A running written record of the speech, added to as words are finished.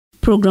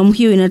Programu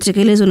hiyo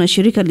inatekelezwa na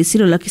shirika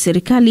lisilo la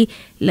kiserikali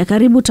la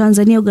Karibu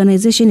Tanzania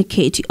Organization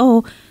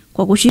KTO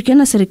kwa kushirikiana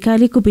na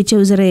serikali kupitia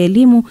Wizara ya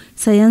Elimu,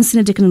 Sayansi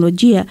na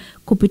Teknolojia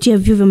kupitia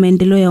vyuo vya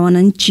maendeleo ya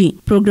wananchi.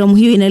 Programu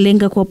hiyo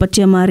inalenga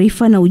kuwapatia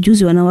maarifa na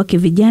ujuzi wanawake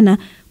vijana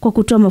kwa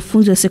kutoa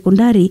mafunzo ya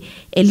sekondari,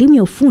 elimu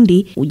ya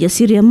ufundi,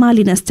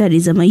 ujasiriamali na stadi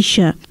za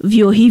maisha.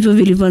 Vyuo hivyo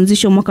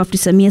vilivyoanzishwa mwaka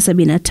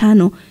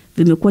 1975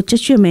 vimekuwa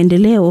chachu ya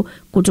maendeleo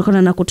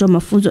kutokana na kutoa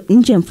mafunzo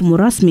nje ya mfumo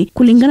rasmi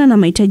kulingana na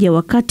mahitaji ya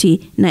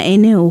wakati na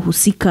eneo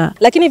husika.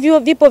 Lakini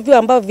vipo vyuo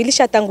ambavyo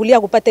vilishatangulia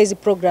kupata hizi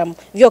programu,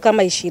 vyuo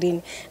kama 20.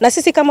 Na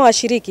sisi kama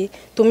washiriki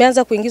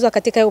tumeanza kuingizwa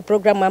katika hiyo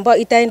programu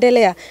ambayo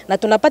itaendelea na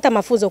tunapata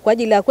mafunzo kwa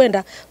ajili ya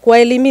kwenda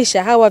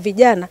kuwaelimisha hawa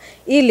vijana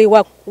ili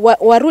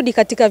warudi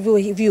katika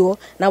vyuo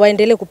na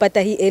waendelee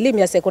kupata hii elimu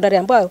ya sekondari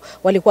ambayo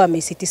walikuwa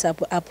wameisitisa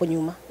hapo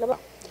nyuma.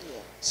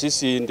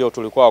 Sisi ndio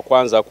tulikuwa wa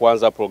kwanza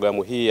kuanza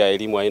programu hii ya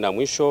elimu haina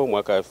mwisho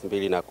mwaka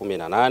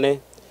 2018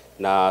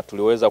 na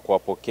tuliweza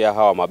kuwapokea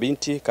hawa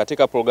mabinti.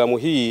 Katika programu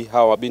hii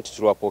hawa mabinti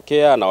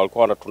tuliwapokea na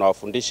walikuwa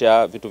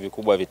tunawafundisha vitu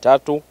vikubwa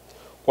vitatu.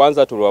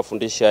 Kwanza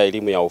tuliwafundisha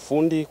elimu ya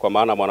ufundi, kwa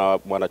maana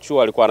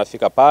mwanachuo alikuwa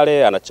anafika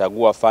pale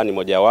anachagua fani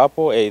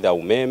mojawapo, aidha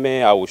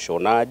umeme au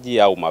ushonaji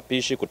au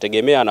mapishi,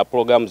 kutegemea na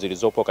programu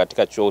zilizopo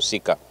katika chuo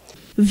husika.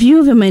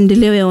 Vyuo vya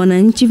maendeleo ya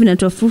wananchi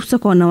vinatoa fursa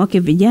kwa wanawake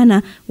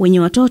vijana wenye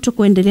watoto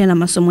kuendelea na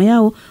masomo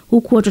yao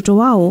huku watoto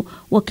wao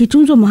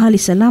wakitunzwa mahali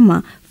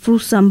salama,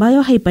 fursa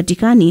ambayo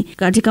haipatikani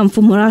katika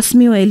mfumo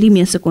rasmi wa elimu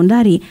ya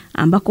sekondari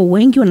ambako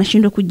wengi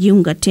wanashindwa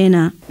kujiunga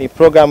tena. Ni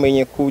programu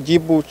yenye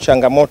kujibu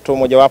changamoto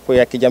mojawapo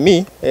ya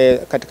kijamii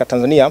katika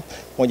Tanzania,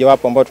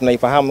 mojawapo ambayo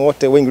tunaifahamu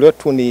wote, wengi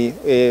wetu ni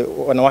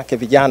wanawake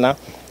vijana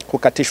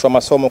kukatishwa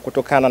masomo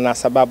kutokana na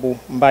sababu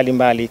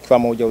mbalimbali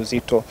ikiwemo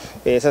ujauzito.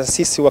 Sasa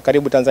sisi wa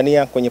Karibu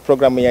Tanzania kwenye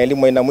programu ya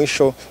elimu haina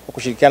mwisho kwa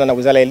kushirikiana na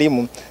Wizara ya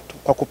Elimu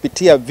kwa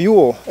kupitia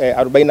vyuo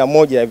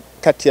 41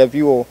 kati ya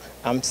vyuo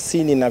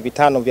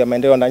 55 vya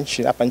maendeleo na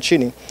nchi hapa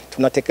nchini,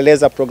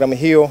 tunatekeleza programu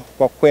hiyo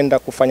kwa kwenda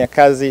kufanya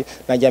kazi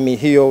na jamii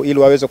hiyo ili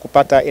waweze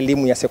kupata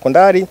elimu ya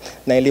sekondari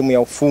na elimu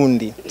ya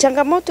ufundi.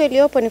 Changamoto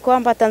iliyopo ni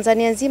kwamba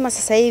Tanzania nzima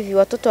sasa hivi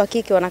watoto wa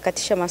kike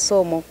wanakatisha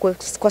masomo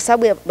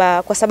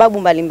kwa sababu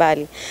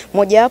mbalimbali.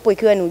 Mojawapo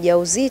ikiwa ni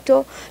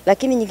ujauzito,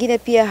 lakini nyingine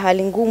pia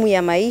hali ngumu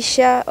ya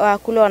maisha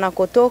kule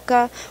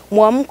wanakotoka,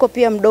 mwamko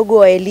pia mdogo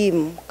wa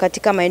elimu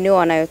katika maeneo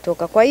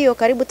wanayotoka. Kwa hiyo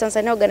Karibu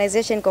Tanzania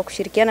Organization kwa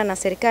kushirikiana na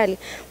serikali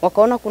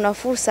wakaona kuna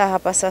fursa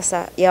hapa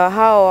sasa ya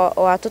hawa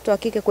watoto wa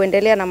kike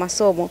kuendelea na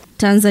masomo.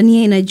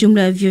 Tanzania ina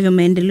jumla ya vyuo vya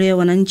maendeleo ya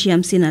wananchi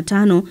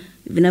 55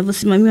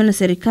 vinavyosimamiwa na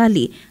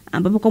serikali,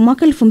 ambapo kwa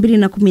mwaka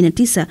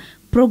 2019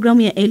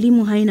 programu ya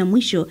elimu haina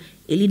mwisho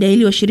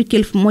ilidahili washiriki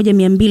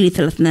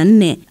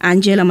 1234.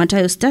 Angela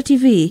Matayo, Star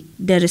TV,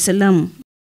 Dar es Salaam.